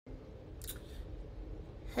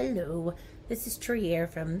Hello, this is Trier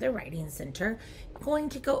from the Writing Center. I'm going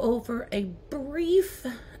to go over a brief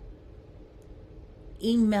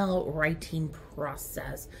email writing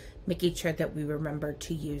process, making sure that we remember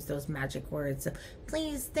to use those magic words of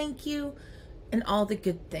please, thank you, and all the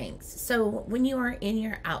good things. So when you are in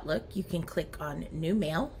your Outlook, you can click on New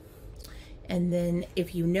Mail. And then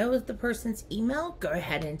if you know the person's email, go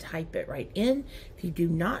ahead and type it right in. If you do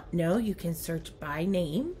not know, you can search by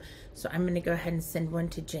name. So I'm going to go ahead and send one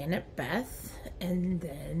to Janet Beth. And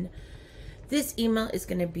then this email is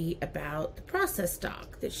going to be about the process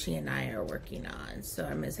doc that she and I are working on. So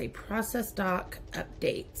I'm going to say process doc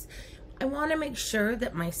updates. I want to make sure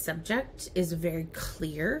that my subject is very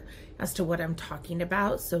clear as to what I'm talking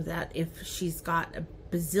about so that if she's got a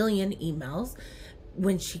bazillion emails,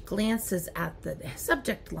 when she glances at the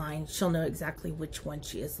subject line, she'll know exactly which one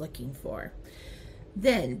she is looking for.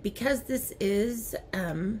 Then, because this is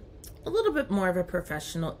a little bit more of a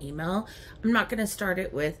professional email, I'm not going to start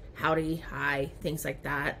it with howdy, hi, things like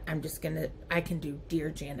that. I can do Dear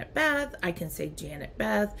Janet Beth, I can say Janet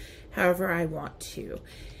Beth, however I want to.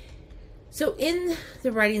 So in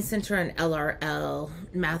the Writing Center and LRL,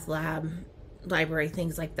 Math Lab, library,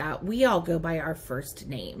 things like that, we all go by our first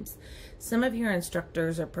names. Some of your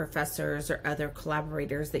instructors or professors or other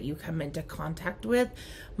collaborators that you come into contact with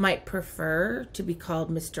might prefer to be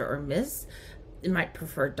called Mr. or Miss. They might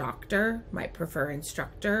prefer doctor, might prefer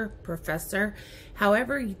instructor, professor.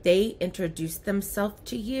 However they introduce themselves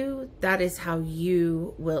to you, that is how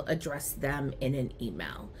you will address them in an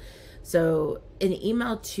email. So an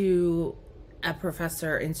email to a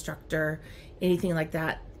professor, instructor, anything like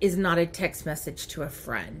that is not a text message to a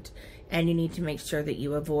friend. And you need to make sure that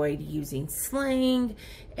you avoid using slang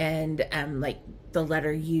and like the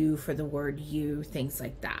letter U for the word you, things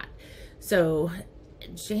like that. So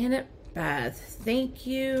Janet Beth, thank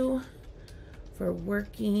you for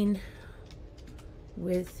working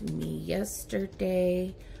with me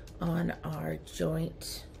yesterday on our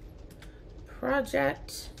joint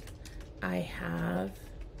project. I have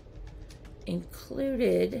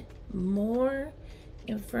included more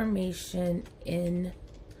information in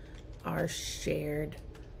our shared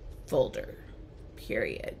folder,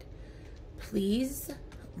 period. Please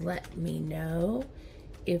let me know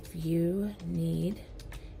if you need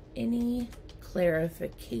any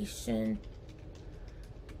clarification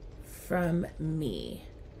from me.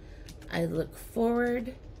 I look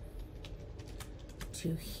forward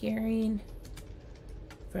to hearing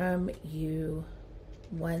from you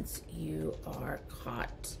once you are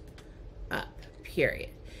caught up, period.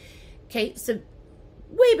 Okay, so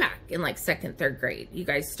way back in like second, third grade, you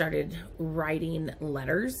guys started writing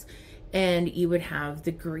letters, and you would have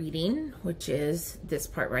the greeting, which is this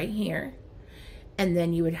part right here. And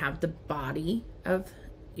then you would have the body of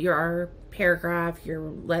your paragraph, your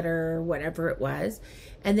letter, whatever it was.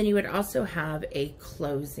 And then you would also have a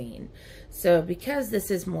closing. So because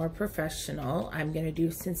this is more professional, I'm going to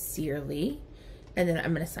do sincerely, and then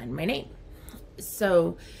I'm going to sign my name.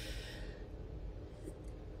 So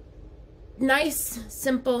nice,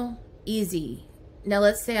 simple, easy. Now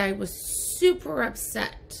let's say I was super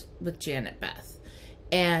upset with Janet Beth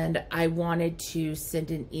and I wanted to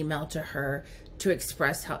send an email to her to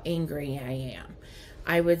express how angry I am.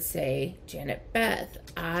 I would say, Janet Beth,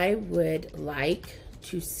 I would like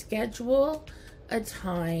to schedule a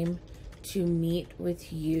time to meet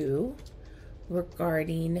with you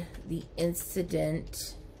regarding the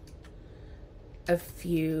incident a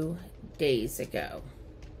few days ago.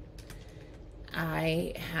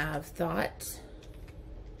 I have thought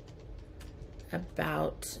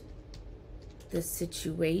about the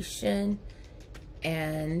situation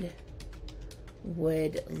and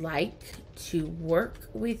would like to work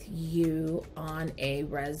with you on a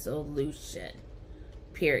resolution,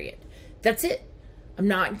 period. That's it. I'm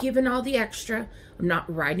not giving all the extra. I'm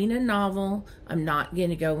not writing a novel. I'm not going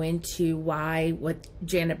to go into why what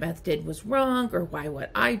Janet Beth did was wrong, or why what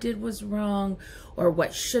I did was wrong, or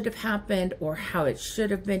what should have happened, or how it should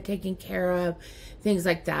have been taken care of, things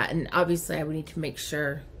like that. And obviously I would need to make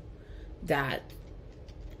sure that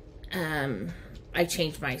I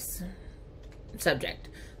change my subject.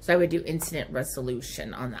 So I would do incident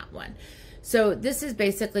resolution on that one. So this is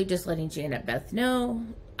basically just letting Janet Beth know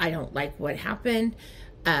I don't like what happened,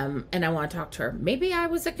 and I want to talk to her. Maybe I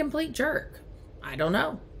was a complete jerk. I don't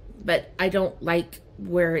know. But I don't like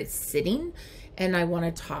where it's sitting, and I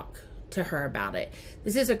want to talk to her about it.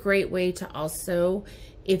 This is a great way to also,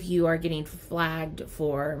 if you are getting flagged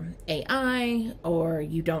for AI, or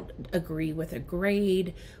you don't agree with a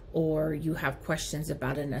grade, or you have questions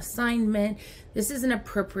about an assignment, this is an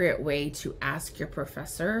appropriate way to ask your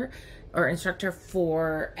professor or instructor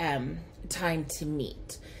for time to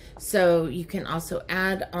meet. So you can also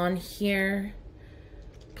add on here,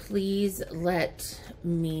 please let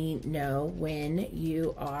me know when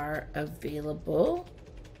you are available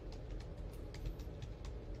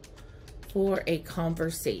for a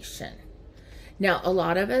conversation. Now, a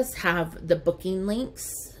lot of us have the booking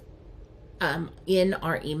links in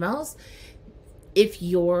our emails. If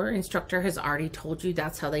your instructor has already told you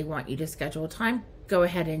that's how they want you to schedule time, go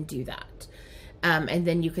ahead and do that. And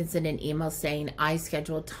then you can send an email saying, I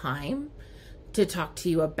scheduled time to talk to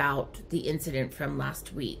you about the incident from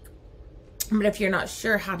last week. But if you're not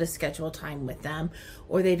sure how to schedule time with them,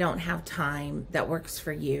 or they don't have time that works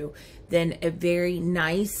for you, then a very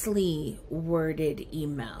nicely worded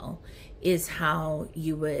email is how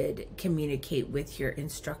you would communicate with your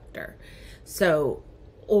instructor. So,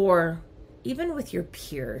 or even with your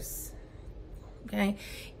peers, okay?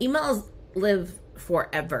 Emails live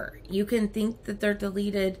forever. You can think that they're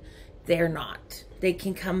deleted. They're not. They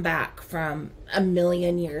can come back from a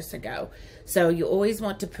million years ago. So you always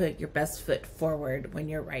want to put your best foot forward when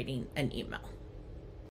you're writing an email.